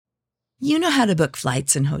You know how to book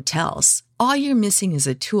flights and hotels. All you're missing is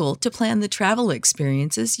a tool to plan the travel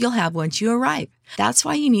experiences you'll have once you arrive. That's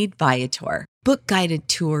why you need Viator. Book guided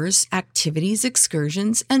tours, activities,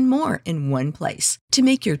 excursions, and more in one place to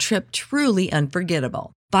make your trip truly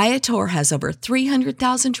unforgettable. Viator has over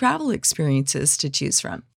 300,000 travel experiences to choose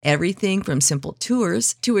from. Everything from simple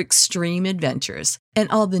tours to extreme adventures and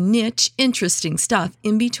all the niche, interesting stuff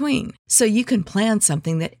in between. So you can plan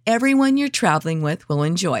something that everyone you're traveling with will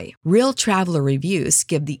enjoy. Real traveler reviews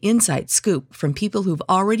give the inside scoop from people who've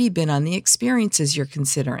already been on the experiences you're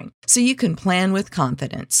considering. So you can plan with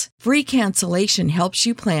confidence. Free cancellation helps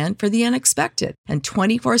you plan for the unexpected. And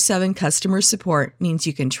 24/7 customer support means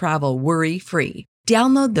you can travel worry-free.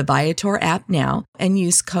 Download the Viator app now and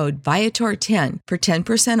use code Viator10 for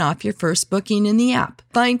 10% off your first booking in the app.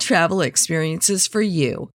 Find travel experiences for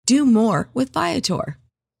you. Do more with Viator.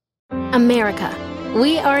 America.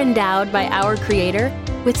 We are endowed by our Creator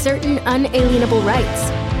with certain unalienable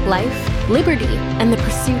rights: life, liberty, and the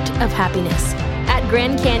pursuit of happiness. At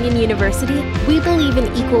Grand Canyon University, we believe in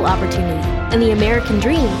equal opportunity, and the American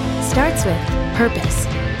dream starts with purpose.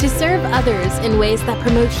 To serve others in ways that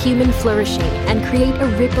promote human flourishing and create a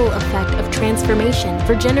ripple effect of transformation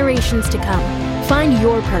for generations to come. Find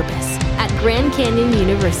your purpose at Grand Canyon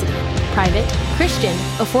University. Private, Christian,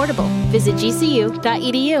 affordable. Visit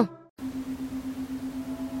gcu.edu.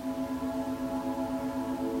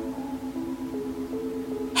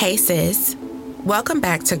 Hey sis, welcome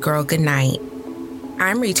back to Girl Goodnight.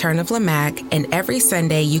 I'm Return of Lamac, and every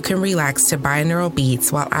Sunday you can relax to binaural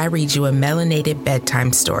beats while I read you a melanated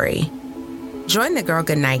bedtime story. Join the Girl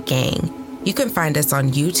Goodnight gang. You can find us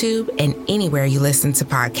on YouTube and anywhere you listen to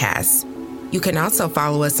podcasts. You can also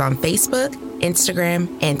follow us on Facebook, Instagram,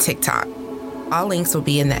 and TikTok. All links will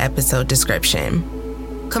be in the episode description.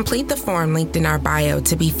 Complete the form linked in our bio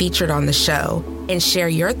to be featured on the show and share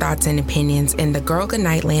your thoughts and opinions in the Girl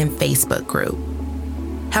Goodnightland Facebook group.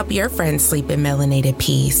 Help your friends sleep in melanated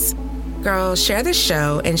peace. Girls, share the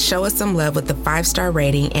show and show us some love with a 5-star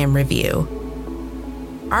rating and review.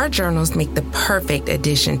 Our journals make the perfect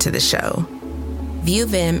addition to the show. View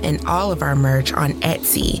them and all of our merch on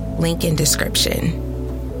Etsy, link in description.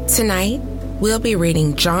 Tonight, we'll be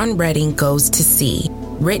reading John Redding Goes to Sea,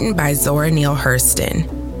 written by Zora Neale Hurston.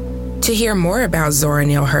 To hear more about Zora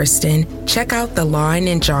Neale Hurston, check out the Lawing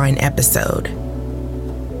and Jawing episode.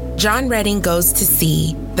 John Redding Goes to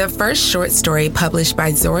Sea, the first short story published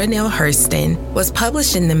by Zora Neale Hurston, was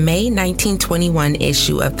published in the May 1921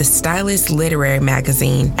 issue of the Stylist Literary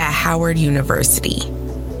Magazine at Howard University.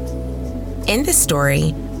 In the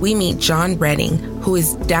story, we meet John Redding, who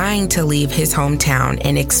is dying to leave his hometown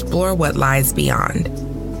and explore what lies beyond.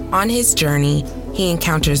 On his journey, he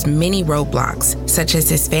encounters many roadblocks, such as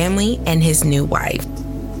his family and his new wife.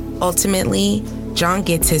 Ultimately, John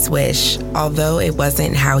gets his wish, although it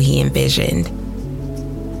wasn't how he envisioned.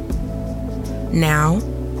 Now,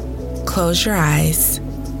 close your eyes,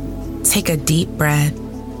 take a deep breath,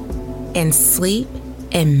 and sleep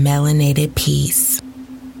in melanated peace.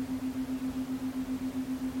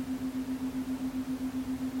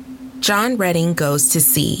 John Redding Goes to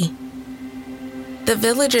Sea. The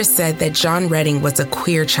villagers said that John Redding was a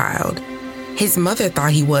queer child. His mother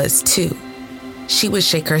thought he was too. She would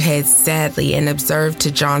shake her head sadly and observe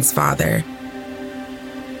to John's father,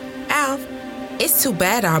 "Alf, it's too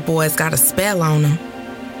bad our boy's got a spell on him."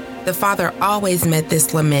 The father always met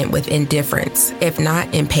this lament with indifference, if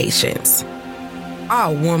not impatience.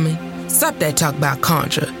 "Oh, woman, stop that talk about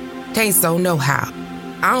conjure. Tain't so no how.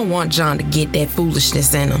 I don't want John to get that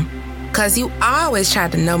foolishness in him. 'Cause you always try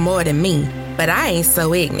to know more than me, but I ain't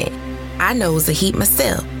so ignorant. I knows a heap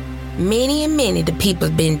myself. Many and many the people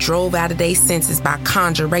been drove out of their senses by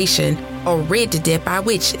conjuration or read to death by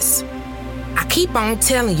witches. I keep on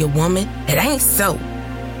telling you, woman, it ain't so.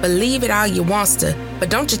 Believe it all you wants to, but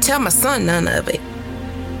don't you tell my son none of it."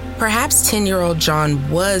 Perhaps 10-year-old John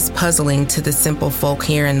was puzzling to the simple folk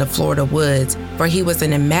here in the Florida woods, for he was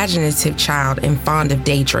an imaginative child and fond of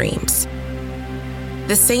daydreams.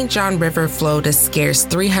 The St. John River flowed a scarce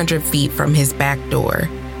 300 feet from his back door.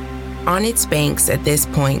 On its banks at this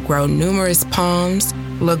point grow numerous palms,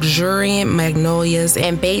 luxuriant magnolias,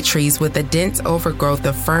 and bay trees with a dense overgrowth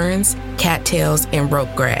of ferns, cattails, and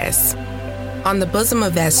rope grass. On the bosom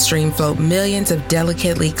of that stream float millions of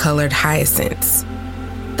delicately colored hyacinths.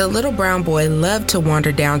 The little brown boy loved to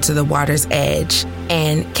wander down to the water's edge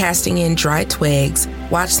and, casting in dry twigs,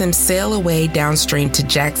 watch them sail away downstream to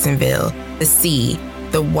Jacksonville, the sea,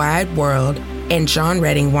 the wide world, and John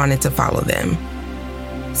Redding wanted to follow them.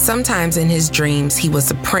 Sometimes in his dreams, he was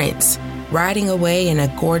a prince, riding away in a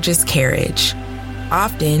gorgeous carriage.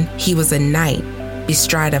 Often, he was a knight,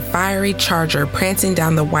 bestride a fiery charger prancing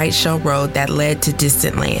down the white shell road that led to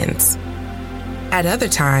distant lands. At other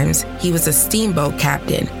times, he was a steamboat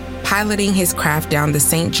captain, piloting his craft down the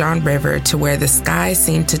St. John River to where the sky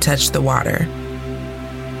seemed to touch the water.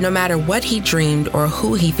 No matter what he dreamed or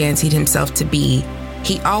who he fancied himself to be,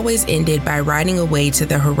 he always ended by riding away to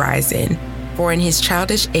the horizon, for in his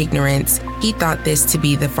childish ignorance, he thought this to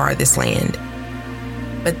be the farthest land.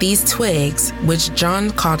 But these twigs, which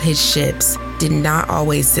John called his ships, did not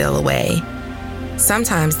always sail away.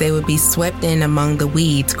 Sometimes they would be swept in among the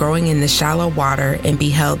weeds growing in the shallow water and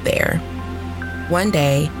be held there. One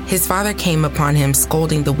day, his father came upon him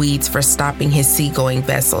scolding the weeds for stopping his seagoing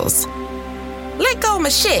vessels. "Let go of my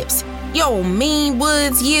ships, you old mean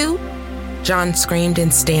woods, you!" John screamed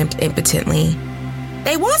and stamped impotently.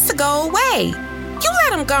 "They wants to go away. You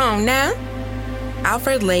let them go now."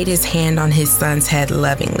 Alfred laid his hand on his son's head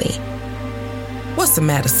lovingly. "What's the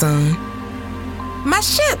matter, son?" "My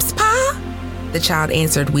ships, Pa," the child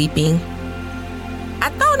answered, weeping. "I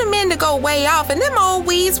throw them in to go way off and them old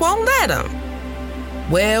weeds won't let them."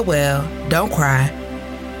 Well, don't cry.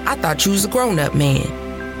 I thought you was a grown-up man.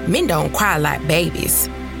 Men don't cry like babies.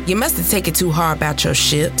 You must have taken too hard about your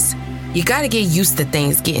ships. You gotta get used to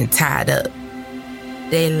things getting tied up.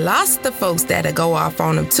 They lost the folks that'll go off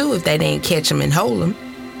on them too if they didn't catch them and hold them."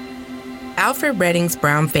 Alfred Redding's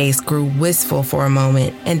brown face grew wistful for a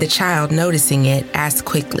moment, and the child, noticing it, asked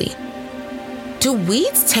quickly, "Do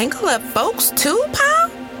weeds tangle up folks too, Pa?"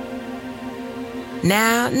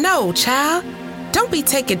 "Now, no, child. Don't be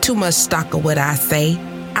taking too much stock of what I say.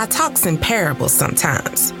 I talks in parables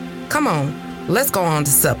sometimes. Come on, let's go on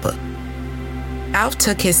to supper." Alf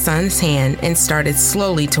took his son's hand and started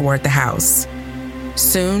slowly toward the house.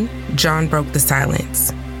 Soon, John broke the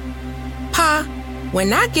silence. "Pa,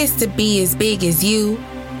 when I gets to be as big as you,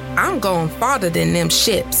 I'm going farther than them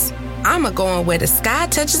ships. I'm a-going where the sky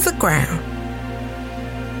touches the ground."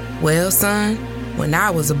 "Well, son, when I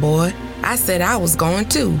was a boy, I said I was going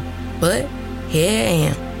too, but here I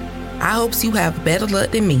am. I hopes you have better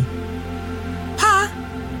luck than me." "Pa,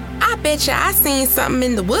 I bet you I seen something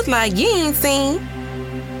in the wood like you ain't seen."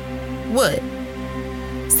 "What?"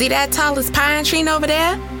 "See that tallest pine tree over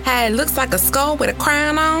there? How it looks like a skull with a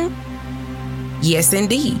crown on?" "Yes,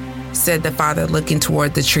 indeed," said the father, looking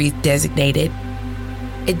toward the tree designated.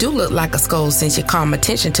 "It do look like a skull since you call my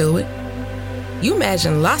attention to it. You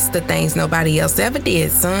imagine lots of things nobody else ever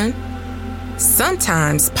did, son.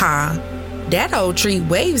 Sometimes, Pa, that old tree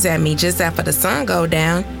waves at me just after the sun go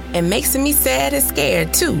down and makes me sad and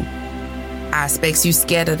scared, too. I expect you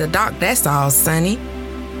scared of the dark, that's all, sonny.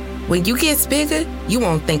 When you get bigger, you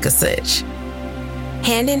won't think of such."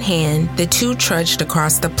 Hand in hand, the two trudged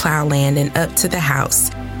across the plowland and up to the house,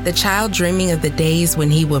 the child dreaming of the days when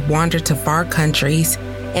he would wander to far countries,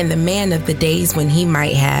 and the man of the days when he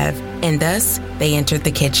might have, and thus they entered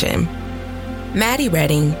the kitchen. Maddie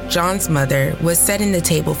Redding, John's mother, was setting the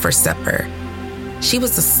table for supper. She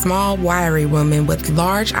was a small, wiry woman with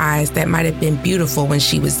large eyes that might have been beautiful when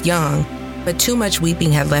she was young, but too much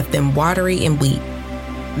weeping had left them watery and weak.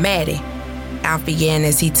 "Maddie," Alf began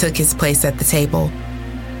as he took his place at the table,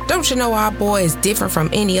 "don't you know our boy is different from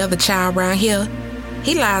any other child around here?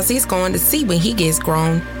 He lies he's going to sea when he gets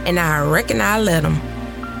grown, and I reckon I'll let him."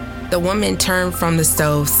 The woman turned from the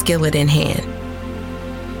stove, skillet in hand.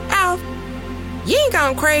 "Alf, you ain't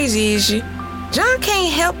gone crazy, is you? John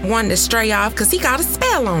can't help wanting to stray off because he got a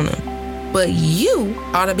spell on him. But you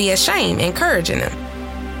ought to be ashamed encouraging him.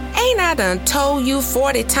 Ain't I done told you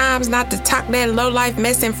 40 times not to talk that low-life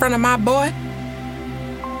mess in front of my boy?"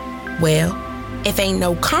 "Well, if ain't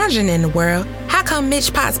no conjuring in the world, how come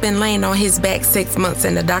Mitch Potts been laying on his back 6 months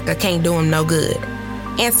and the doctor can't do him no good?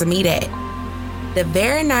 Answer me that." The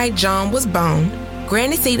very night John was born,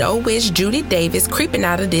 Granny seen old witch Judy Davis creeping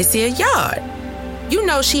out of this here yard. You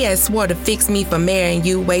know she had swore to fix me for marrying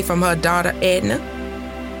you away from her daughter Edna.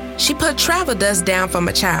 She put travel dust down for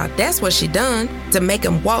my child, that's what she done, to make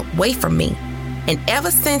him walk away from me. And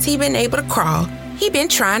ever since he been able to crawl, he been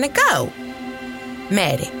trying to go.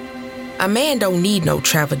 Maddie, a man don't need no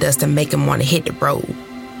travel dust to make him want to hit the road.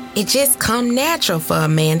 It just come natural for a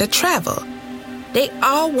man to travel. They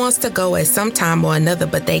all wants to go at some time or another,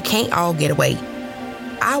 but they can't all get away.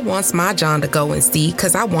 I wants my John to go and see,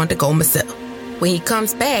 cause I want to go myself. When he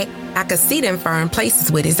comes back, I can see them foreign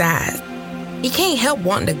places with his eyes. He can't help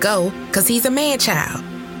wanting to go, cause he's a man-child.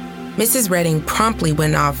 Mrs. Redding promptly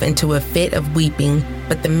went off into a fit of weeping,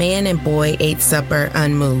 but the man and boy ate supper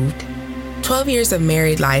unmoved. 12 years of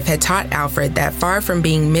married life had taught Alfred that far from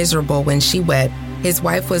being miserable when she wept, his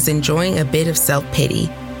wife was enjoying a bit of self-pity.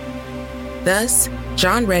 Thus,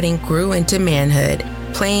 John Redding grew into manhood,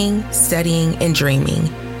 playing, studying, and dreaming.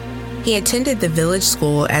 He attended the village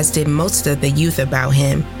school, as did most of the youth about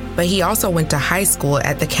him, but he also went to high school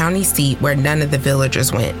at the county seat where none of the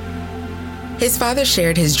villagers went. His father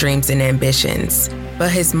shared his dreams and ambitions,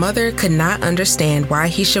 but his mother could not understand why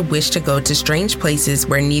he should wish to go to strange places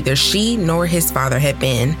where neither she nor his father had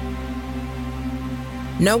been.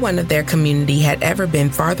 No one of their community had ever been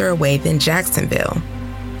farther away than Jacksonville.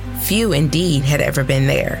 Few indeed had ever been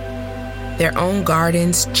there. Their own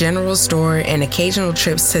gardens, general store, and occasional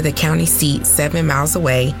trips to the county seat 7 miles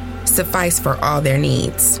away sufficed for all their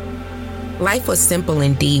needs. Life was simple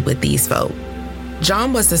indeed with these folk.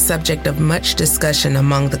 John was the subject of much discussion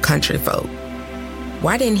among the country folk.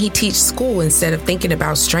 Why didn't he teach school instead of thinking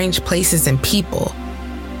about strange places and people?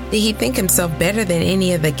 Did he think himself better than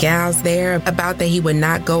any of the gals there about that he would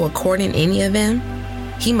not go courting any of them?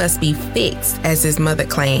 He must be fixed, as his mother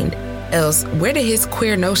claimed, else where did his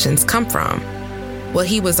queer notions come from? Well,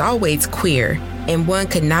 he was always queer, and one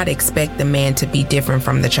could not expect the man to be different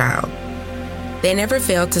from the child. They never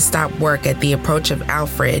failed to stop work at the approach of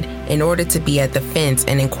Alfred in order to be at the fence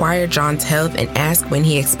and inquire John's health and ask when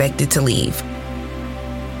he expected to leave.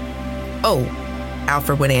 "Oh,"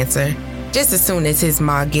 Alfred would answer, just as soon as his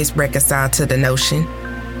ma gets reconciled to the notion.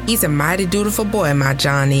 "He's a mighty dutiful boy, my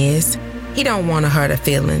John is. He don't want to hurt her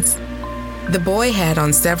feelings." The boy had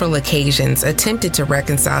on several occasions attempted to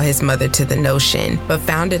reconcile his mother to the notion, but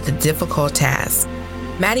found it a difficult task.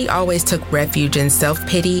 Maddie always took refuge in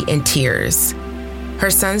self-pity and tears. Her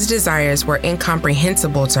son's desires were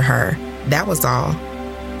incomprehensible to her, that was all.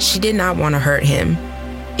 She did not want to hurt him.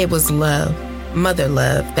 It was love, mother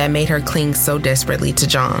love, that made her cling so desperately to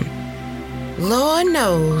John. "Lord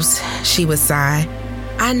knows," she would sigh,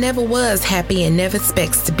 "I never was happy and never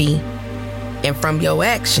expects to be." "And from your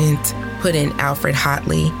actions," put in Alfred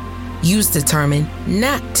hotly, "you's determined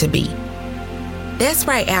not to be." "That's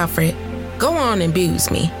right, Alfred. Go on and abuse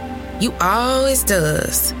me. You always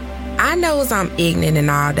does. I knows I'm ignorant and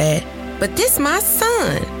all that, but this my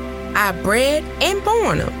son. I bred and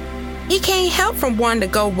born him. He can't help from wanting to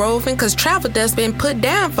go roving because travel dust been put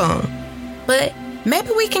down for him. But maybe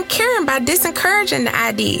we can cure him by disencouraging the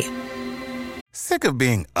idea." Sick of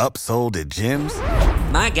being upsold at gyms?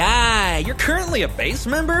 My guy, you're currently a base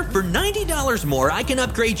member? For $90 more, I can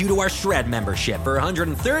upgrade you to our Shred membership. For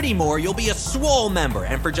 $130 more, you'll be a Swole member.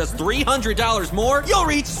 And for just $300 more, you'll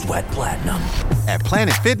reach Sweat Platinum. At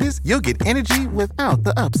Planet Fitness, you'll get energy without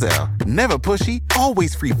the upsell. Never pushy,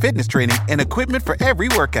 always free fitness training and equipment for every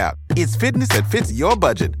workout. It's fitness that fits your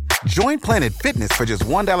budget. Join Planet Fitness for just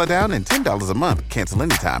 $1 down and $10 a month. Cancel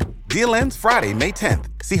anytime. Deal ends Friday, May 10th.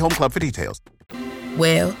 See Home Club for details.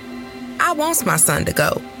 Well, I wants my son to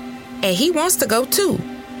go, and he wants to go too.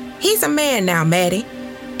 He's a man now, Maddie,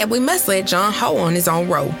 and we must let John hoe on his own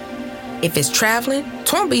road. If it's traveling,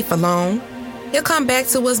 'twon't be for long. He'll come back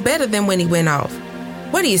to us better than when he went off.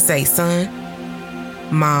 What do you say, son?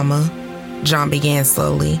 "Mama," John began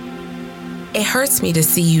slowly, "it hurts me to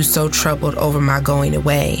see you so troubled over my going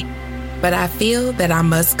away, but I feel that I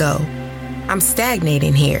must go. I'm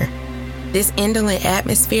stagnating here. This indolent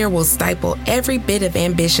atmosphere will stifle every bit of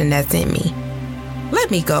ambition that's in me. Let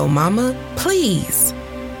me go, Mama, please.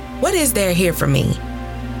 What is there here for me?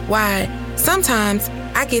 Why, sometimes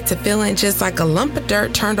I get to feeling just like a lump of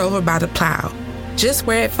dirt turned over by the plow. Just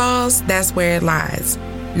where it falls, that's where it lies.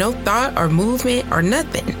 No thought or movement or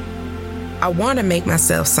nothing. I want to make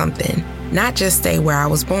myself something, not just stay where I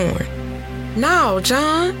was born." "No,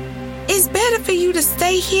 John, it's better for you to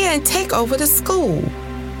stay here and take over the school.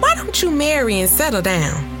 Why don't you marry and settle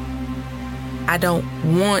down?" "I don't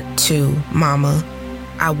want to, Mama.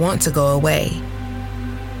 I want to go away."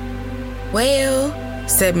 "Well,"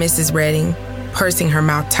 said Mrs. Redding, pursing her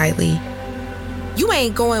mouth tightly, "you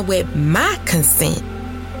ain't going with my consent."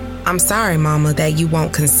 "I'm sorry, Mama, that you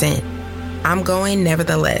won't consent. I'm going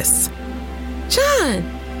nevertheless." John,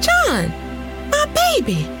 my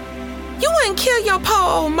baby. You wouldn't kill your poor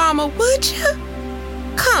old mama, would you?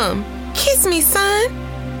 Come, kiss me, son."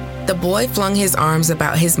 The boy flung his arms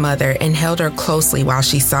about his mother and held her closely while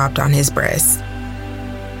she sobbed on his breast.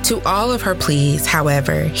 To all of her pleas,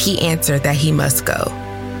 however, he answered that he must go.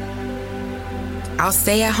 "I'll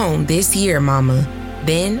stay at home this year, Mama.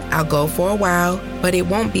 Then I'll go for a while, but it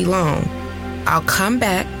won't be long. I'll come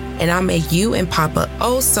back and I'll make you and Papa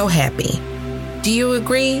oh so happy. Do you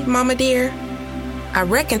agree, Mama dear? I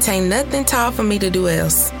reckon 'tain't nothing tall for me to do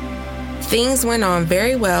else." Things went on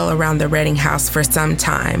very well around the Redding house for some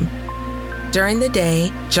time. During the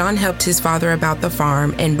day, John helped his father about the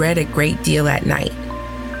farm and read a great deal at night.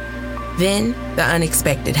 Then the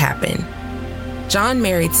unexpected happened. John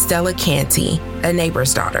married Stella Canty, a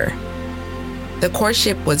neighbor's daughter. The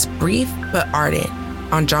courtship was brief but ardent,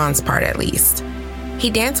 on John's part at least. He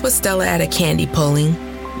danced with Stella at a candy pulling,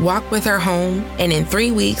 walked with her home, and in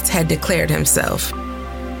 3 weeks had declared himself.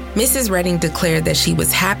 Mrs. Redding declared that she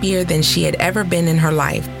was happier than she had ever been in her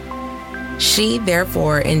life. She,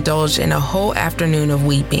 therefore, indulged in a whole afternoon of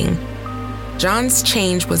weeping. John's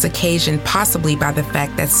change was occasioned possibly by the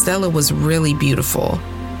fact that Stella was really beautiful.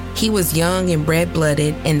 He was young and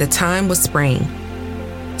red-blooded, and the time was spring.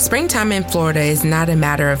 Springtime in Florida is not a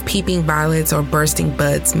matter of peeping violets or bursting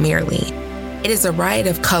buds merely. It is a riot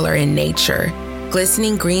of color in nature,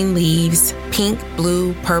 glistening green leaves, pink,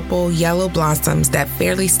 blue, purple, yellow blossoms that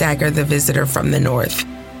fairly stagger the visitor from the north.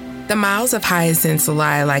 The miles of hyacinths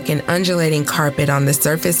lie like an undulating carpet on the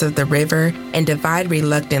surface of the river and divide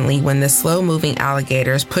reluctantly when the slow-moving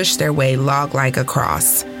alligators push their way log-like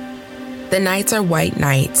across. The nights are white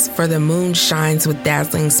nights, for the moon shines with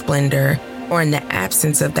dazzling splendor, or in the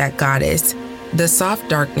absence of that goddess, the soft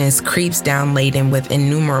darkness creeps down laden with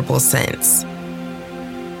innumerable scents.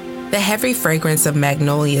 The heavy fragrance of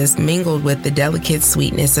magnolias mingled with the delicate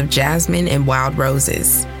sweetness of jasmine and wild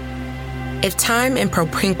roses. If time and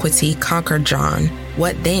propinquity conquered John,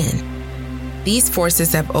 what then? These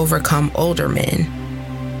forces have overcome older men.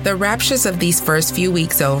 The raptures of these first few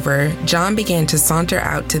weeks over, John began to saunter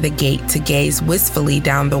out to the gate to gaze wistfully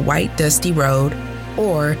down the white, dusty road,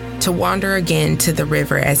 or to wander again to the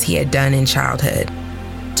river as he had done in childhood.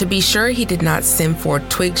 To be sure, he did not send forth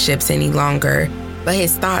twig ships any longer, but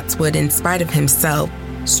his thoughts would, in spite of himself,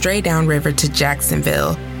 stray downriver to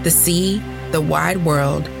Jacksonville, the sea, the wide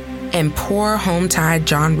world, and poor home-tied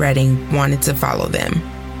John Redding wanted to follow them.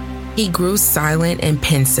 He grew silent and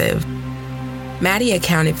pensive. Maddie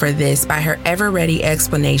accounted for this by her ever-ready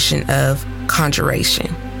explanation of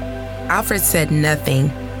conjuration. Alfred said nothing,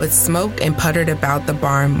 but smoked and puttered about the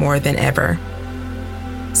barn more than ever.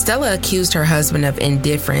 Stella accused her husband of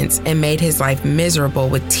indifference and made his life miserable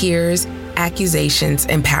with tears, accusations,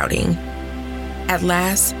 and pouting. At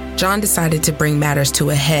last, John decided to bring matters to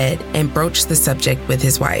a head and broach the subject with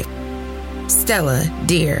his wife. "Stella,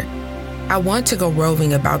 dear, I want to go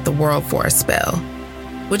roving about the world for a spell.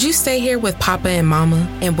 Would you stay here with Papa and Mama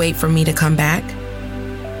and wait for me to come back?"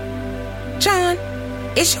 "John,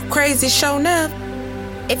 is you crazy sure enough?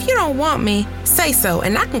 If you don't want me, say so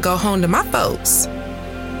and I can go home to my folks."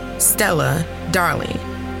 "Stella, darling,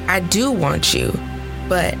 I do want you,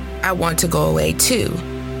 but I want to go away too.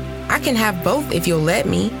 I can have both if you'll let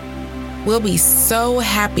me. We'll be so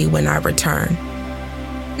happy when I return."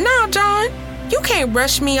 "No, John, you can't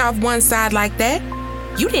rush me off one side like that.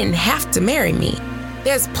 You didn't have to marry me.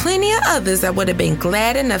 There's plenty of others that would have been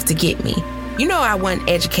glad enough to get me. You know I wasn't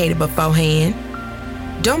educated beforehand."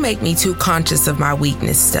 "Don't make me too conscious of my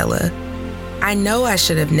weakness, Stella. I know I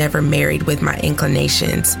should have never married with my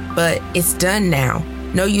inclinations, but it's done now.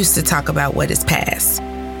 No use to talk about what is past.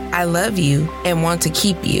 I love you and want to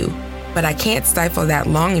keep you, but I can't stifle that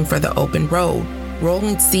longing for the open road,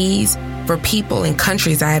 rolling seas, for people and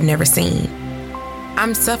countries I have never seen.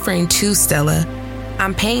 I'm suffering too, Stella.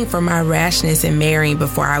 I'm paying for my rashness in marrying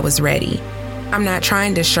before I was ready. I'm not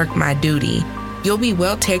trying to shirk my duty. You'll be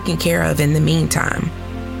well taken care of in the meantime."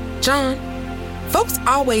 "John, folks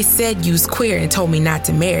always said you's queer and told me not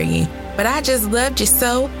to marry you, but I just loved you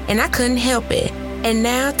so and I couldn't help it. And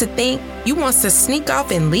now to think you wants to sneak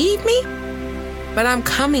off and leave me? But I'm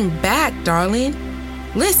coming back, darling.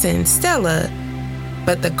 Listen, Stella."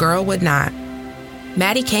 But the girl would not.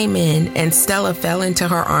 Maddie came in and Stella fell into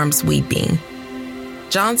her arms weeping.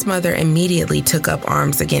 John's mother immediately took up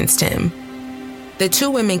arms against him. The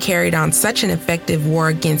two women carried on such an effective war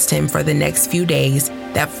against him for the next few days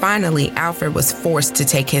that finally Alfred was forced to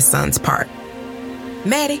take his son's part.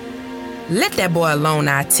 "Maddie, let that boy alone,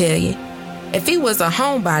 I tell you. If he was a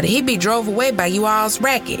homebody, he'd be drove away by you all's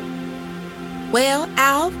racket." "Well,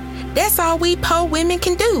 Alf, that's all we poor women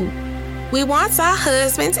can do. We wants our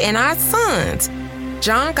husbands and our sons.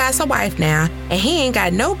 John got a wife now, and he ain't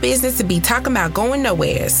got no business to be talking about going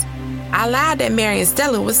nowheres. I allowed that marrying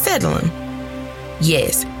Stella was settling."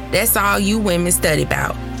 "Yes, that's all you women study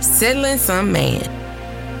about, settling some man.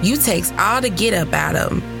 You takes all the get up out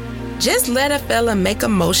of him. Just let a fella make a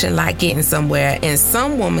motion like getting somewhere, and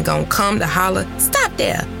some woman gonna come to holler, 'Stop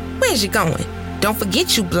there, where's you going? Don't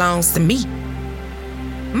forget you belongs to me.'"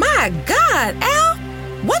 "My God, Al,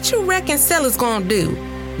 what you reckon Stella's gonna do?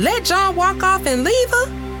 Let John walk off and leave her?"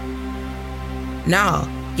 "No,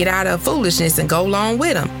 get out of foolishness and go along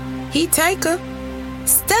with him. He take her.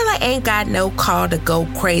 Stella ain't got no call to go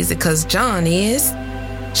crazy 'cause John is.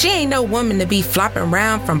 She ain't no woman to be flopping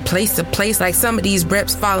around from place to place like some of these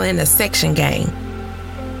reps fall in a section gang."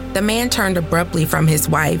 The man turned abruptly from his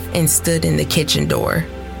wife and stood in the kitchen door.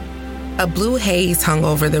 A blue haze hung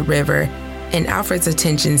over the river, and Alfred's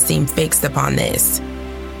attention seemed fixed upon this.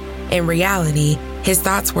 In reality, his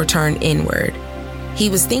thoughts were turned inward. He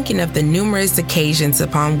was thinking of the numerous occasions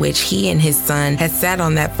upon which he and his son had sat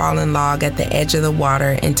on that fallen log at the edge of the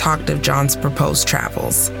water and talked of John's proposed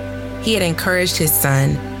travels. He had encouraged his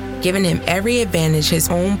son, given him every advantage his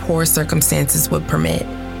own poor circumstances would permit.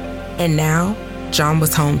 And now, John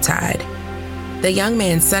was home-tied. The young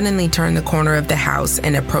man suddenly turned the corner of the house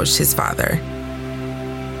and approached his father.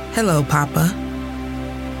 "Hello, Papa."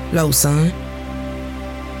 "Hello, son."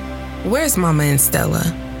 "Where's Mama and Stella?"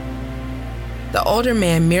 The older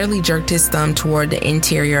man merely jerked his thumb toward the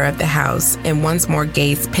interior of the house and once more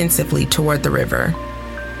gazed pensively toward the river.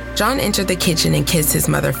 John entered the kitchen and kissed his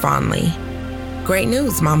mother fondly. "Great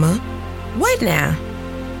news, Mama." "What now?"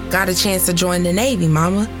 "Got a chance to join the Navy,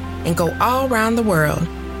 Mama, and go all around the world.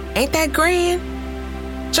 Ain't that grand?"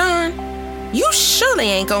 "John, you surely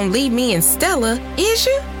ain't gonna leave me and Stella, is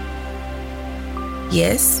you?"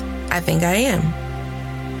 "Yes, I think I am.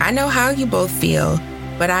 I know how you both feel,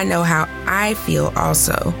 but I know how I feel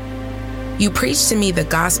also. You preach to me the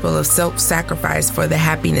gospel of self-sacrifice for the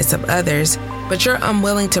happiness of others, but you're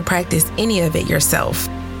unwilling to practice any of it yourself.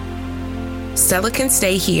 Stella can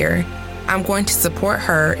stay here. I'm going to support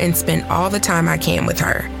her and spend all the time I can with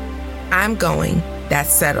her. I'm going,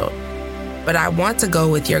 that's settled. But I want to go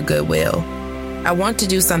with your goodwill. I want to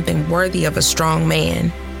do something worthy of a strong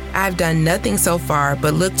man. I've done nothing so far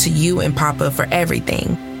but look to you and Papa for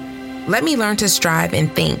everything. Let me learn to strive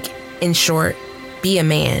and think. In short, be a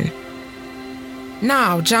man."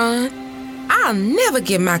 "No, John, I'll never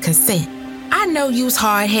give my consent. I know you's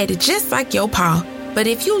hard-headed just like your pa, but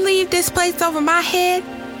if you leave this place over my head,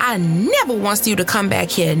 I never wants you to come back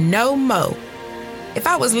here no more. If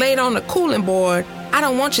I was laid on the cooling board, I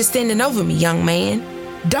don't want you standing over me, young man.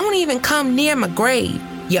 Don't even come near my grave,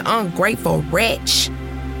 you ungrateful wretch."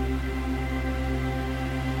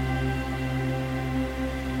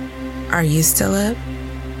 "Are you still up?"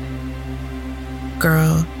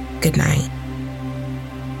 "Girl, good night."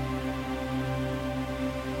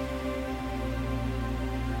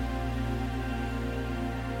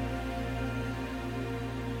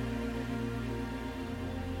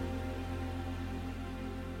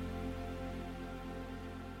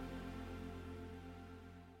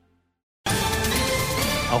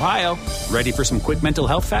 Ohio, ready for some quick mental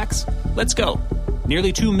health facts? Let's go.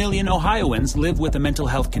 Nearly 2 million Ohioans live with a mental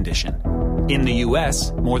health condition. In the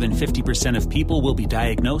U.S., more than 50% of people will be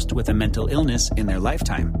diagnosed with a mental illness in their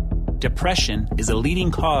lifetime. Depression is a leading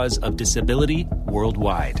cause of disability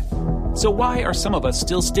worldwide. So why are some of us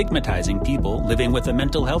still stigmatizing people living with a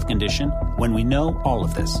mental health condition when we know all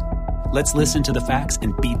of this? Let's listen to the facts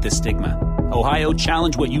and beat the stigma. Ohio,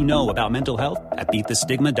 challenge what you know about mental health at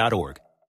beatthestigma.org.